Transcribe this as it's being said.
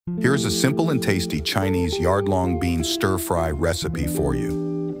Here's a simple and tasty Chinese yard-long bean stir-fry recipe for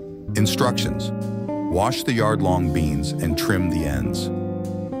you. Instructions: wash the yard-long beans and trim the ends.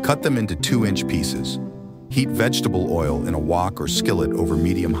 Cut them into 2-inch pieces. Heat vegetable oil in a wok or skillet over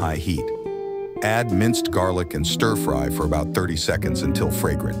medium-high heat. Add minced garlic and stir-fry for about 30 seconds until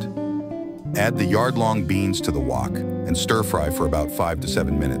fragrant. Add the yard-long beans to the wok and stir-fry for about 5 to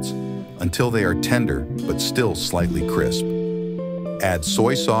 7 minutes until they are tender but still slightly crisp. Add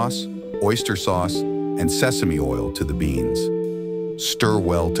soy sauce, oyster sauce, and sesame oil to the beans. Stir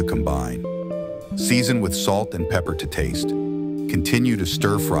well to combine. Season with salt and pepper to taste. Continue to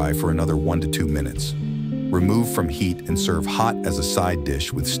stir-fry for another 1 to 2 minutes. Remove from heat and serve hot as a side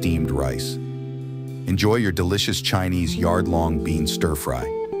dish with steamed rice. Enjoy your delicious Chinese yard-long bean stir-fry.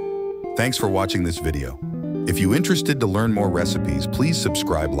 Thanks for watching this video. If you're interested to learn more recipes, please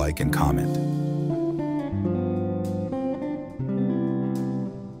subscribe, like, and comment.